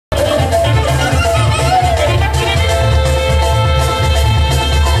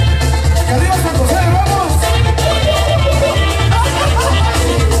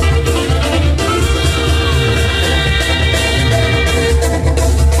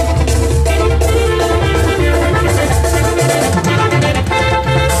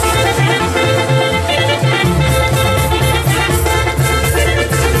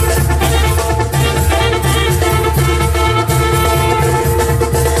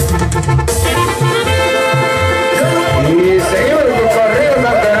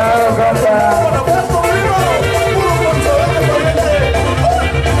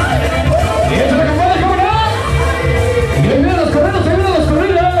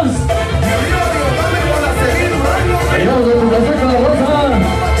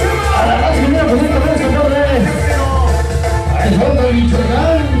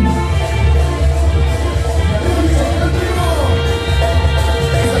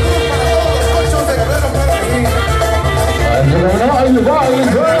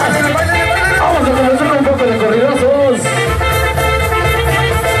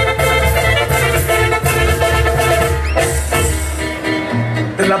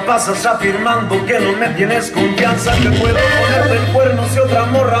la pasas afirmando que no me tienes confianza, que puedo ponerte el cuerno si otra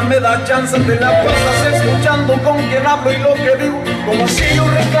morra me da chance. Te la pasas escuchando con quien hablo y lo que digo, como si yo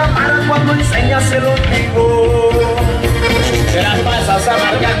reclamara cuando enseñas el ombligo. Te la pasas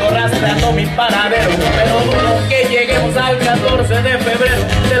amargando, rastreando mi paradero, pero dudo que lleguemos al 14 de febrero.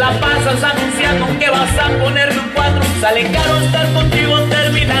 Te la pasas anunciando que vas a ponerme un 4. Sale caro estar contigo,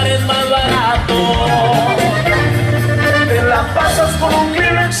 terminar es más barato. Te la pasas con un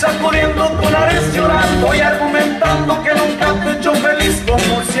Kleenex sacudiendo tu nariz, llorando y argumentando que nunca te he hecho feliz.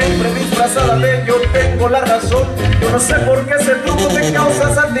 Como siempre disfrazada de yo tengo la razón, yo no sé por qué ese truco te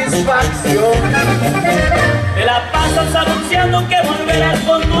causa satisfacción. Te la pasas anunciando que volverás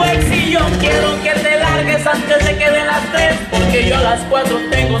con tu ex y yo quiero que te largues antes de que den las 3, porque yo a las 4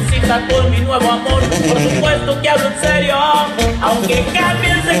 tengo cita con mi nuevo amor. Por supuesto que hablo en serio, aunque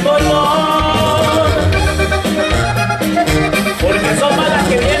cambies de color, porque son más las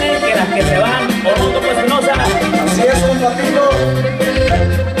que vienen que las que se van. Por mundo pues no sea. Así es, compadrito.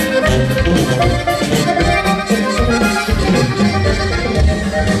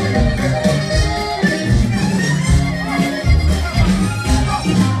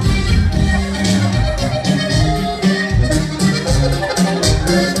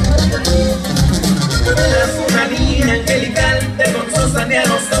 Ni a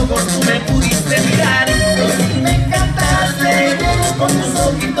los ojos tú me pudiste mirar, y me encantaste con tus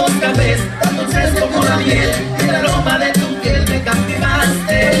ojitos cafés, tan dulces como la miel, y el aroma de tu piel me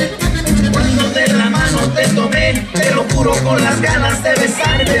captivaste. Cuando de la mano te tomé, te lo juro con las ganas de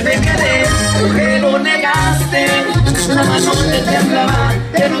besarte me quedé, porque lo negaste. La mano te temblaba,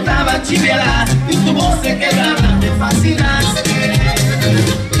 te notaba chiviada, y tu voz se quebraba, me fascinaste.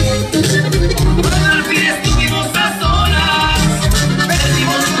 Al fin estuvimos a solas,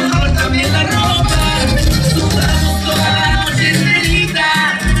 perdimos control, también la ropa, sudamos toda la noche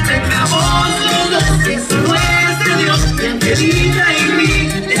enterita, pecamos los dos, eso no es de Dios, bien querido.